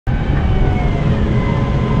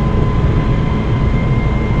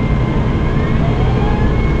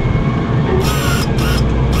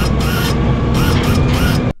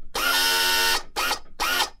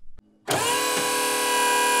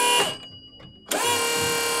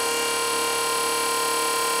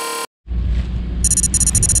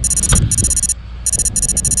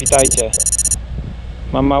Witajcie.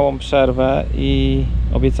 Mam małą przerwę i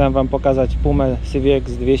obiecałem wam pokazać Pumę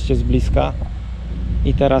CVX 200 z bliska.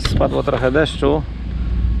 I teraz spadło trochę deszczu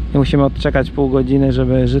i musimy odczekać pół godziny,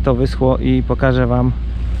 żeby żyto wyschło i pokażę wam,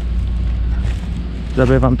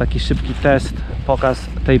 zrobię wam taki szybki test, pokaz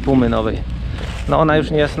tej Pumy nowej. No ona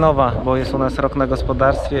już nie jest nowa, bo jest u nas rok na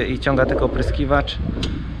gospodarstwie i ciąga tylko opryskiwacz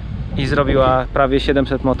i zrobiła prawie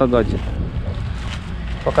 700 motogodzin.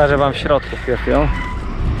 Pokażę wam w środku wpierw ją.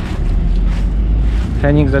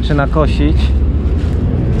 Henning zaczyna kosić.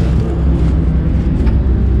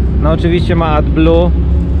 No oczywiście ma AdBlue.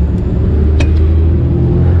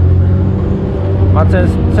 Ma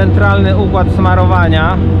centralny układ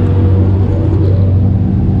smarowania.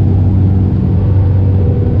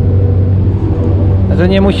 Że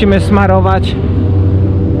nie musimy smarować.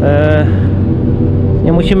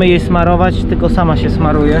 Nie musimy jej smarować, tylko sama się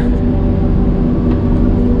smaruje.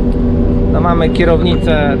 No mamy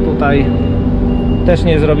kierownicę tutaj. Też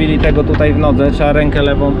nie zrobili tego tutaj w nodze. Trzeba rękę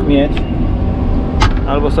lewą mieć.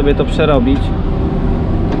 Albo sobie to przerobić.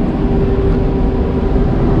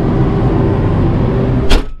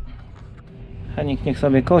 Henning niech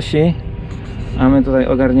sobie kosi, a my tutaj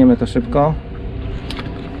ogarniemy to szybko.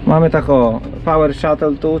 Mamy taką Power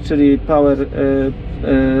Shuttle tu, czyli Power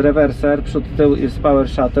Reverser. Przód, tył jest Power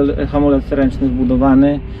Shuttle. Hamulec ręczny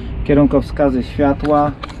wbudowany. Kierunkowskazy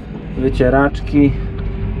światła. Wycieraczki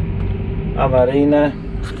awaryjne.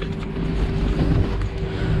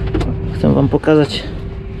 Chcę wam pokazać,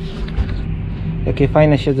 jakie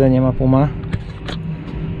fajne siedzenie ma Puma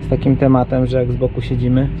z takim tematem, że jak z boku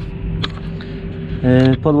siedzimy.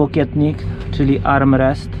 Podłokietnik, czyli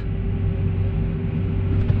armrest,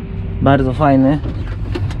 bardzo fajny.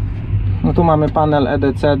 No tu mamy panel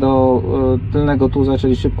EDC do tylnego tuza,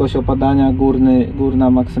 czyli szybkość opadania, górna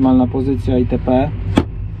maksymalna pozycja itp.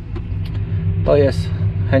 To jest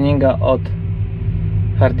Henninga od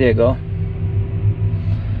Hardiego.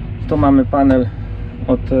 Tu mamy panel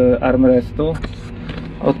od armrestu.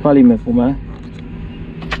 Odpalimy Pumę.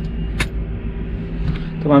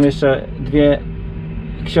 Tu mam jeszcze dwie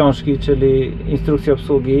książki, czyli instrukcje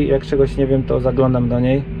obsługi. Jak czegoś nie wiem, to zaglądam do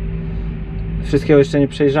niej. Wszystkiego jeszcze nie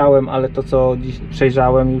przejrzałem, ale to co dziś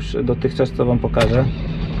przejrzałem już dotychczas, co wam pokażę.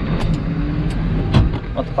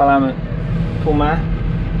 Odpalamy Pumę.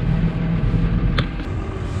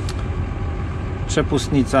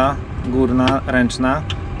 Przepustnica górna, ręczna.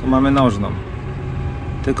 Tu mamy nożną.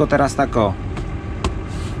 Tylko teraz tak o.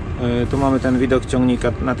 Tu mamy ten widok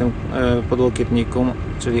ciągnika na tym podłokietniku,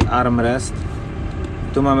 czyli armrest.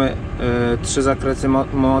 Tu mamy trzy zakresy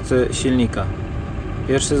mocy silnika.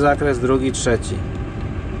 Pierwszy zakres, drugi, trzeci.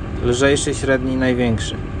 Lżejszy, średni,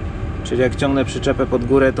 największy. Czyli jak ciągnę przyczepę pod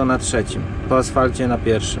górę, to na trzecim. Po asfalcie na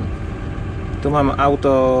pierwszym. Tu mamy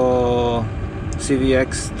auto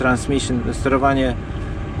CVX Transmission, sterowanie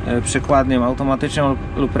przekładnią automatyczną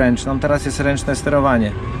lub ręczną. Teraz jest ręczne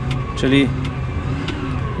sterowanie, czyli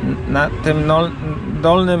na tym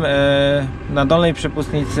dolnym, na dolnej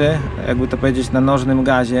przepustnicy, jakby to powiedzieć, na nożnym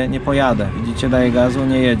gazie nie pojadę. Widzicie, daję gazu,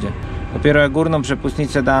 nie jedzie. Dopiero jak górną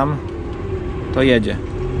przepustnicę dam, to jedzie.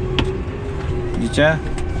 Widzicie?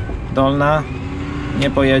 Dolna nie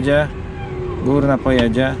pojedzie, górna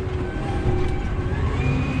pojedzie.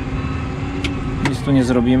 Nic tu nie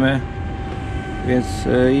zrobimy. Więc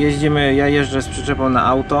jeździmy, ja jeżdżę z przyczepą na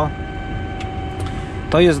auto.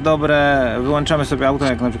 To jest dobre, wyłączamy sobie auto,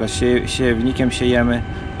 jak na przykład siewnikiem siejemy,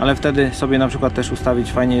 ale wtedy sobie na przykład też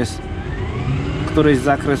ustawić, fajnie jest któryś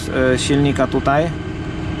zakres silnika tutaj.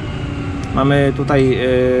 Mamy tutaj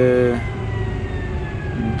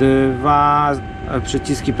dwa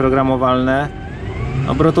przyciski programowalne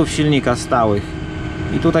obrotów silnika stałych.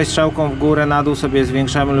 I tutaj strzałką w górę, na dół sobie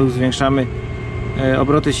zwiększamy lub zwiększamy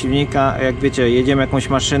obroty silnika. Jak wiecie, jedziemy jakąś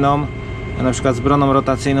maszyną, na przykład z broną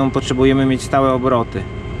rotacyjną, potrzebujemy mieć stałe obroty.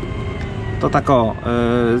 To tak o,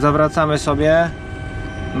 zawracamy sobie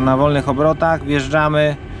na wolnych obrotach,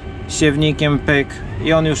 wjeżdżamy siewnikiem, pyk,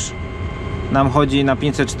 i on już nam chodzi na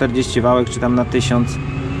 540 wałek, czy tam na 1000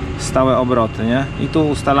 stałe obroty, nie? I tu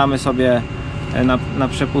ustalamy sobie na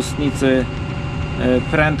przepustnicy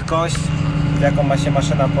prędkość, jaką ma się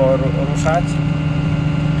maszyna poruszać.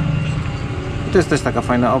 To jest też taka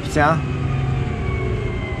fajna opcja.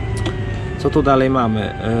 Co tu dalej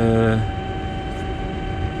mamy?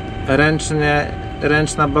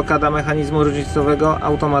 Ręczna blokada mechanizmu różnicowego,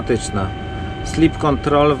 automatyczna. Slip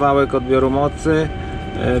control, wałek odbioru mocy.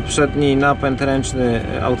 Przedni napęd ręczny,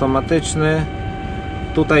 automatyczny.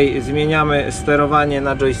 Tutaj zmieniamy sterowanie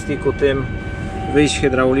na joysticku tym wyjść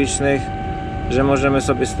hydraulicznych, że możemy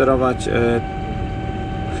sobie sterować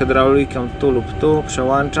hydrauliką tu lub tu.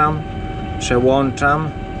 Przełączam.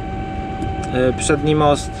 Przedni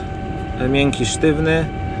most miękki, sztywny.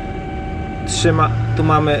 Tu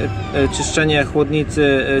mamy czyszczenie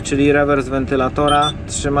chłodnicy, czyli rewers wentylatora.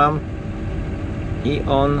 Trzymam i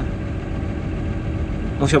on...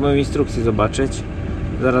 Musiałbym w instrukcji zobaczyć.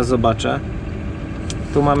 Zaraz zobaczę.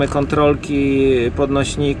 Tu mamy kontrolki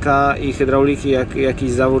podnośnika i hydrauliki, jak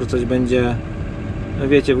jakiś zawór, coś będzie,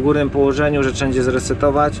 wiecie, w górnym położeniu, że trzeba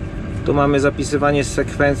zresetować. Tu mamy zapisywanie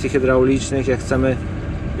sekwencji hydraulicznych, jak chcemy,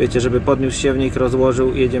 wiecie, żeby podniósł siewnik,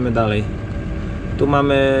 rozłożył i jedziemy dalej. Tu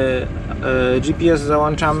mamy GPS,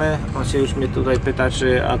 załączamy. On się już mnie tutaj pyta,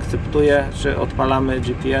 czy akceptuje, czy odpalamy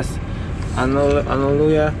GPS,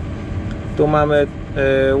 anuluje. Tu mamy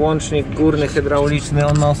łącznik górny hydrauliczny,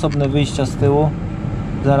 on ma osobne wyjścia z tyłu.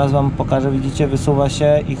 Zaraz wam pokażę, widzicie, wysuwa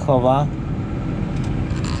się i chowa.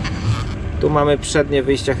 Tu mamy przednie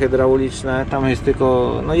wyjścia hydrauliczne, tam jest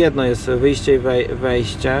tylko, no jedno jest wyjście i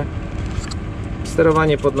wejście.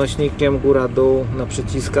 Sterowanie podnośnikiem, góra, dół na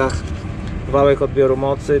przyciskach. Wałek odbioru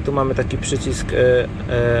mocy, tu mamy taki przycisk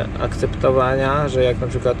akceptowania, że jak na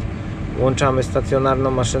przykład włączamy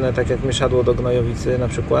stacjonarną maszynę, tak jak mieszadło do gnojowicy na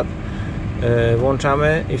przykład,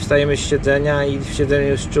 włączamy i wstajemy z siedzenia i w siedzeniu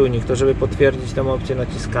jest czujnik, to żeby potwierdzić tę opcję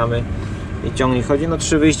naciskamy i ciągnik chodzi. No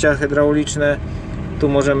 3 wyjścia hydrauliczne, tu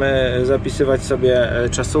możemy zapisywać sobie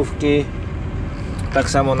czasówki, tak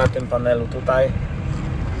samo na tym panelu tutaj.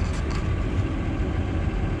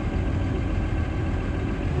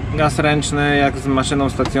 Gaz ręczny jak z maszyną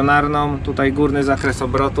stacjonarną, tutaj górny zakres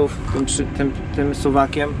obrotów tym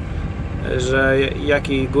suwakiem, że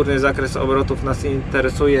jaki górny zakres obrotów nas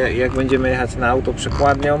interesuje, jak będziemy jechać na auto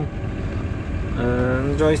przekładnią.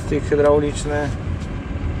 Joystick hydrauliczny,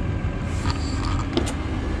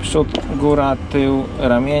 przód, góra, tył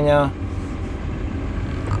ramienia.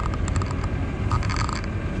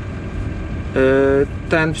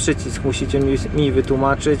 Ten przycisk musicie mi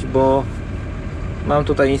wytłumaczyć, bo mam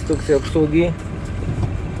tutaj instrukcję obsługi,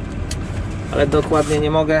 ale dokładnie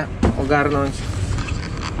nie mogę ogarnąć,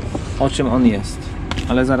 o czym on jest,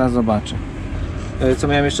 ale zaraz zobaczę. Co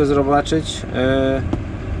miałem jeszcze zobaczyć?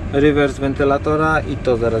 Rewers wentylatora i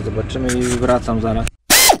to zaraz zobaczymy i wracam zaraz.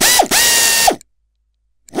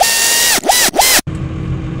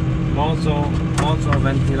 Mocą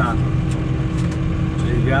wentylator,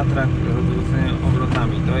 czyli wiatrak rozrzucenia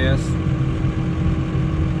obrotami, to jest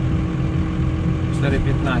 4,15.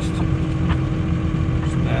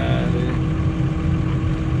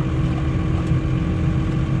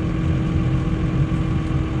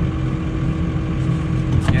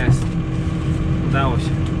 4. Jest. Udało się.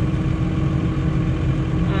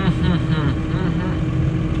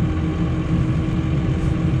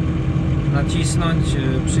 Nacisnąć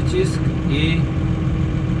przycisk i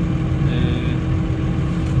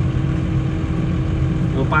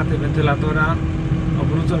łopaty wentylatora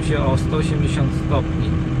obrócą się o 180 stopni.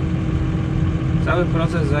 Cały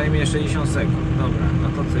proces zajmie 60 sekund. Dobra, no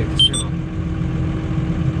to cyk, trzymam.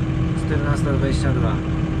 14:22.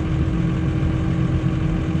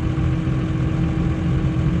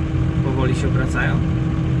 Powoli się obracają.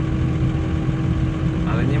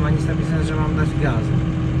 Ale nie ma nic napisane, że mam dać gazu.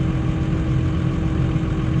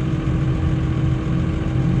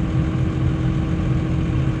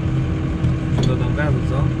 Dodam gazu,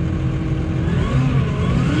 co?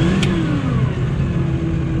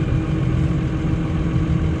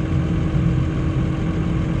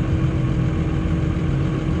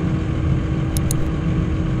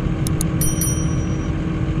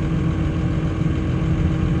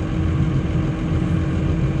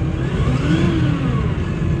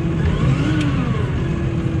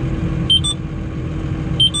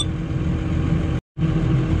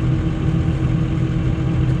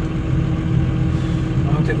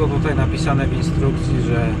 Tylko tutaj napisane w instrukcji,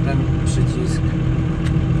 że ten przycisk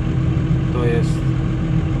to jest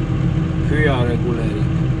QA regulating,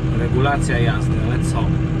 regulacja jazdy, ale co?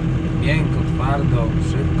 Miękko, twardo,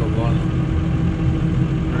 szybko, wolno.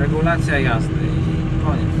 Regulacja jazdy i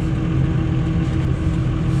koniec.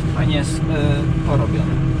 Fajnie jest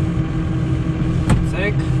porobione.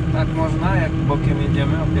 Cyk, tak można, jak bokiem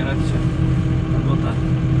jedziemy, opierać się. Albo tak.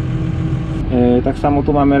 Tak samo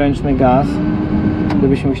tu mamy ręczny gaz,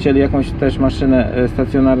 gdybyśmy chcieli jakąś też maszynę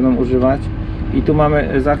stacjonarną używać. I tu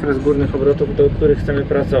mamy zakres górnych obrotów, do których chcemy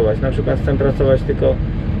pracować. Na przykład chcę pracować tylko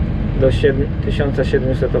do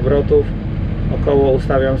 1700 obrotów. Około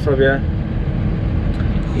ustawiam sobie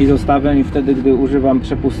i zostawiam, i wtedy gdy używam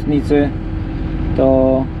przepustnicy,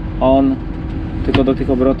 to on tylko do tych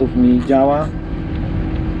obrotów mi działa.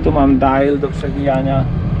 Tu mam dial do przewijania.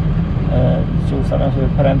 Ustawiam sobie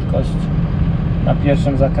prędkość na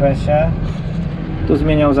pierwszym zakresie. Tu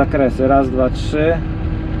zmieniam zakresy. Raz, dwa, trzy.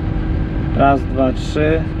 Raz, dwa,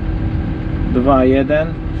 trzy, 2, 1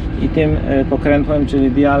 i tym pokrętłem,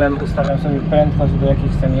 czyli dialem ustawiam sobie prędkość, do jakiej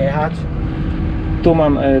chcę jechać. Tu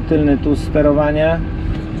mam tylny tu sterowanie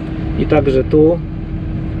i także tu.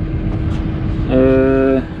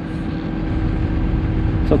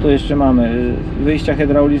 Co tu jeszcze mamy? Wyjścia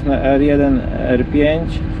hydrauliczne R1, R5,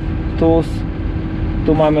 TUS.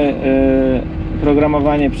 Tu mamy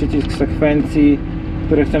programowanie, przycisk sekwencji,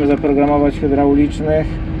 które chcemy zaprogramować hydraulicznych.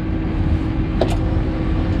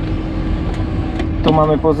 Tu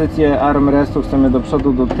mamy pozycję armrestu, chcemy do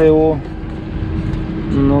przodu, do tyłu.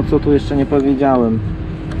 No co tu jeszcze nie powiedziałem.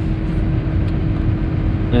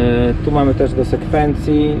 Tu mamy też do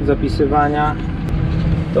sekwencji zapisywania.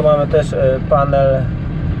 Tu mamy też panel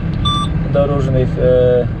do różnych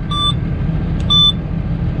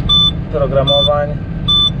programowań.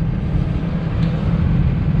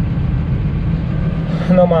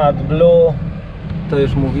 Nomad Blue, to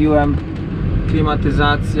już mówiłem.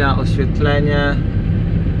 Klimatyzacja, oświetlenie.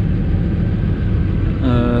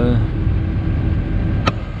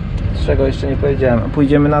 Czego jeszcze nie powiedziałem.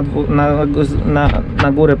 Pójdziemy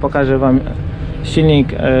na górę, pokażę wam silnik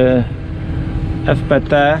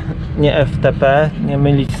FPT, nie FTP, nie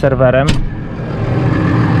mylić z serwerem.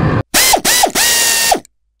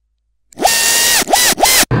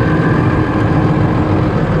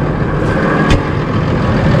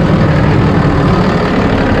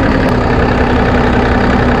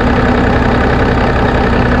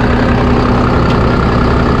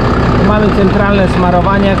 Mamy centralne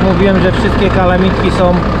smarowanie, jak mówiłem, że wszystkie kalamitki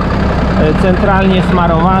są centralnie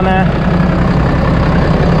smarowane.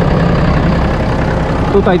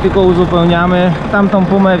 Tutaj tylko uzupełniamy. Tamtą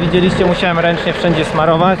Pumę widzieliście, musiałem ręcznie wszędzie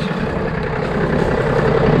smarować.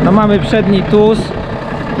 No mamy przedni TUS,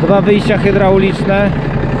 2 wyjścia hydrauliczne.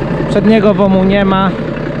 Przedniego WOMU nie ma,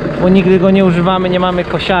 bo nigdy go nie używamy, nie mamy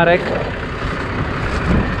kosiarek.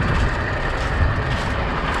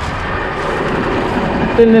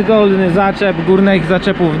 Tylny dolny zaczep, górnych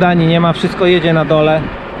zaczepów w Danii nie ma, wszystko jedzie na dole.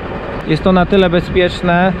 Jest to na tyle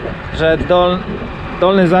bezpieczne, że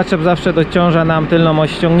dolny zaczep zawsze dociąża nam tylną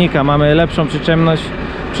oś ciągnika. Mamy lepszą przyczepność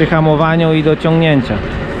przy hamowaniu i do ciągnięcia.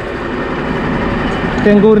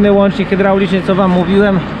 Ten górny łącznik hydrauliczny, co wam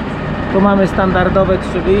mówiłem, tu mamy standardowe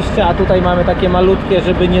 3 wyjścia, a tutaj mamy takie malutkie,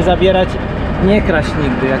 żeby nie zabierać, nie kraść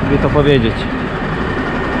nigdy, jakby to powiedzieć.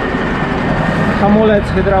 Hamulec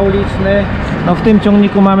hydrauliczny. No w tym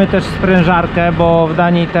ciągniku mamy też sprężarkę, bo w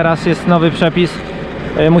Danii teraz jest nowy przepis.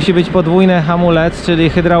 Musi być podwójny hamulec, czyli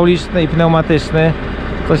hydrauliczny i pneumatyczny.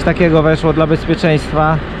 Coś takiego weszło dla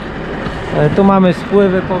bezpieczeństwa. Tu mamy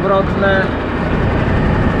spływy powrotne.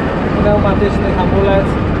 Pneumatyczny hamulec.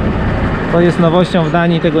 To jest nowością w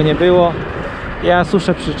Danii, tego nie było. Ja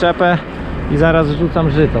suszę przyczepę i zaraz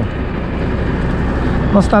wrzucam żyto.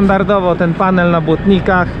 No standardowo ten panel na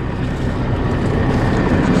błotnikach.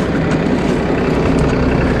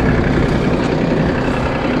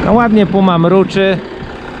 No ładnie Puma mruczy.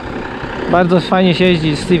 Bardzo fajnie się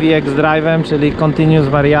jeździ z CVX drive'em, czyli Continuous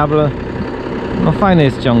Variable. No fajny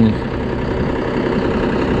jest ciągnik.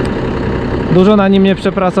 Dużo na nim nie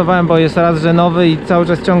przepracowałem, bo jest raz, że nowy i cały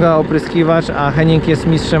czas ciąga opryskiwacz, a Henning jest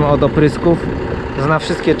mistrzem od oprysków. Zna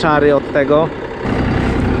wszystkie czary od tego.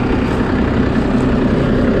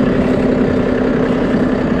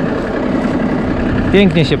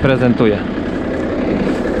 Pięknie się prezentuje.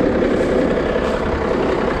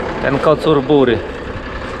 Ten kocur bury.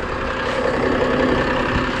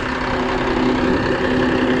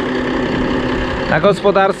 Na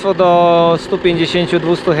gospodarstwo do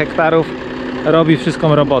 150-200 hektarów robi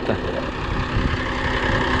wszystką robotę.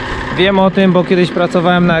 Wiem o tym, bo kiedyś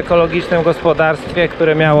pracowałem na ekologicznym gospodarstwie,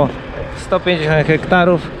 które miało 150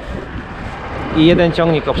 hektarów i jeden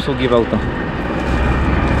ciągnik obsługiwał to.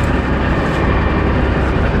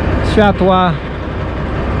 Światła.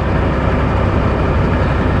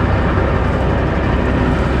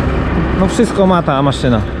 No wszystko ma ta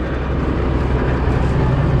maszyna.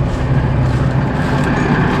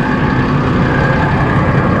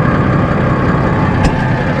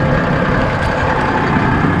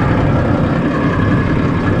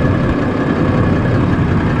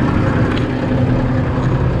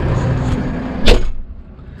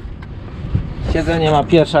 Siedzenie ma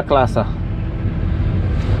pierwsza klasa.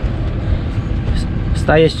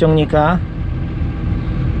 Wstaje z ciągnika.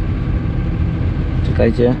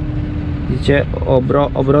 Czekajcie. Widzicie,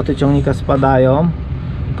 obroty ciągnika spadają.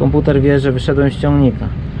 Komputer wie, że wyszedłem z ciągnika.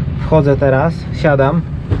 Wchodzę teraz, siadam.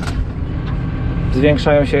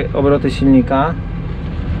 Zwiększają się obroty silnika.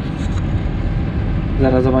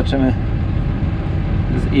 Zaraz zobaczymy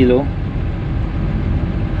z ilu.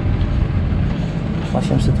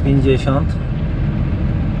 850.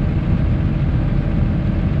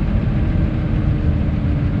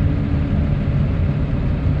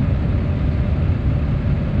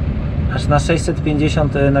 Aż na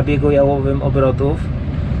 650 na biegu jałowym obrotów.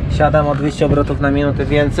 Siadam o 200 obrotów na minutę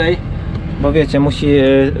więcej, bo wiecie, musi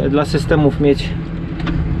dla systemów mieć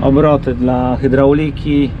obroty, dla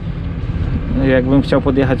hydrauliki, jakbym chciał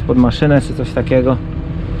podjechać pod maszynę czy coś takiego.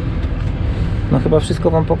 No chyba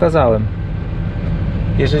wszystko wam pokazałem.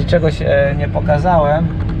 Jeżeli czegoś nie pokazałem,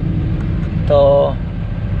 to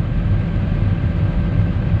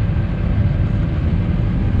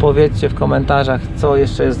powiedzcie w komentarzach, co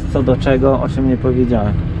jeszcze jest co do czego, o czym nie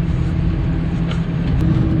powiedziałem.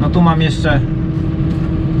 No tu mam jeszcze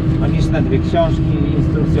magiczne dwie książki,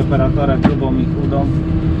 instrukcję operatora grubą i chudą.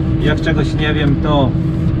 Jak czegoś nie wiem, to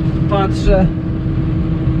patrzę.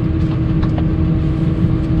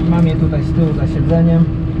 Mam je tutaj z tyłu za siedzeniem,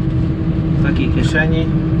 w takiej kieszeni.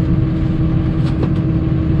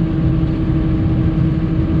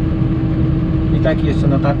 I taki jeszcze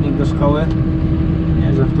notatnik do szkoły.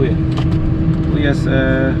 Nie żartuję. Tu jest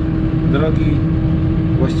drogi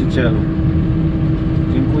właścicielu,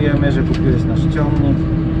 dziękujemy, że kupiłeś nasz ciągnik.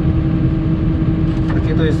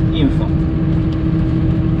 Takie to jest info.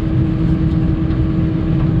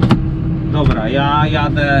 Dobra, ja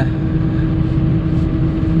jadę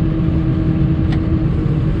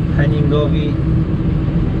Henningowi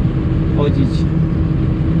chodzić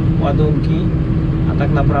ładunki, a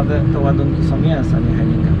tak naprawdę to ładunki są mięsa, nie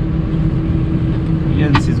Henninga.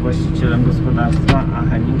 Jens jest właścicielem gospodarstwa, a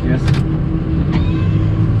Henning jest.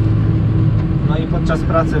 No i podczas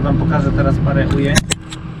pracy wam pokażę teraz parę ujęć.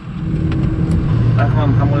 Tak,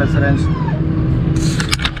 mam hamulec ręczny.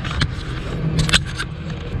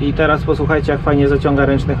 I teraz posłuchajcie, jak fajnie zaciąga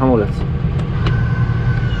ręczny hamulec.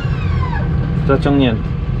 Zaciągnięty.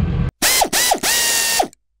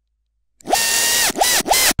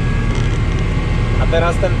 A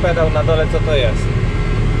teraz ten pedał na dole, co to jest?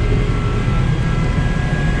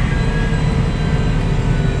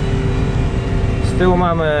 Z tyłu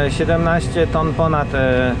mamy 17 ton ponad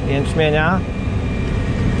jęczmienia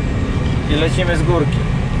i lecimy z górki.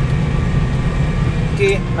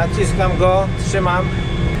 Naciskam go, trzymam,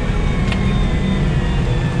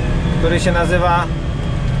 który się nazywa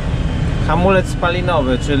hamulec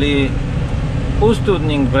spalinowy, czyli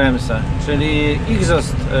Ustudningsbremse, czyli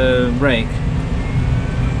exhaust brake,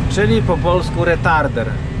 czyli po polsku retarder.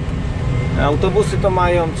 Autobusy to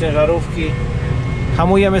mają, ciężarówki.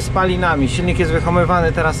 Hamujemy spalinami, silnik jest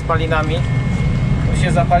wyhamowany teraz spalinami. Tu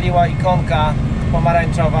się zapaliła ikonka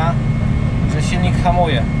pomarańczowa, że silnik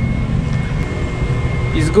hamuje.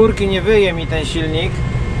 I z górki nie wyje mi ten silnik,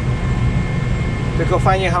 tylko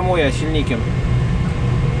fajnie hamuje silnikiem.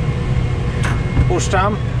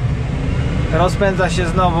 Puszczam, rozpędza się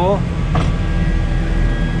znowu.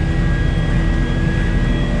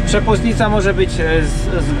 Przepustnica może być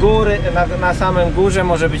z góry, na samym górze,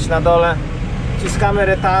 może być na dole. Wciskamy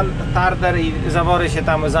retarder i zawory się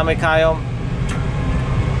tam zamykają.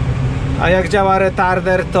 A jak działa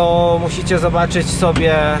retarder, to musicie zobaczyć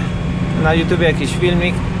sobie na YouTube jakiś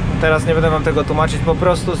filmik. Teraz nie będę wam tego tłumaczyć, po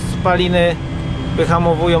prostu spaliny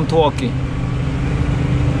wyhamowują tłoki,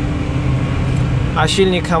 a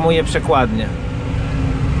silnik hamuje przekładnie.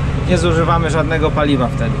 Nie zużywamy żadnego paliwa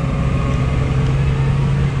wtedy.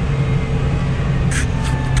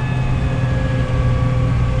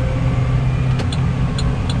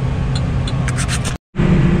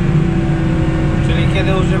 Czyli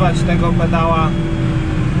kiedy używać tego pedała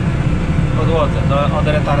w podłodze, od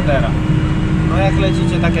retardera? No jak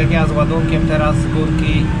lecicie tak jak ja z ładunkiem teraz z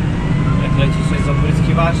górki, jak lecicie z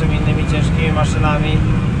opryskiwaczem, innymi ciężkimi maszynami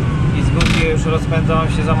i z górki już rozpędza wam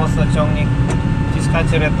się za mocno ciągnik,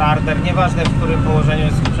 wciskacie retarder, nieważne w którym położeniu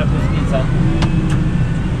jest przepustnica,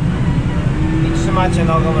 i trzymacie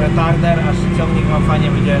nogą retarder, aż ciągnik wam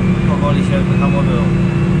fajnie będzie powoli się wyhamowywał.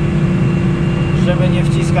 Żeby nie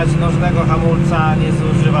wciskać nożnego hamulca, nie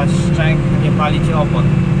zużywać szczęk, nie palić opon.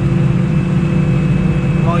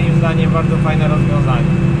 Moim zdaniem bardzo fajne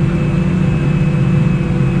rozwiązanie.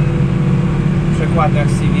 W przekładniach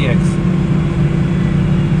CVX.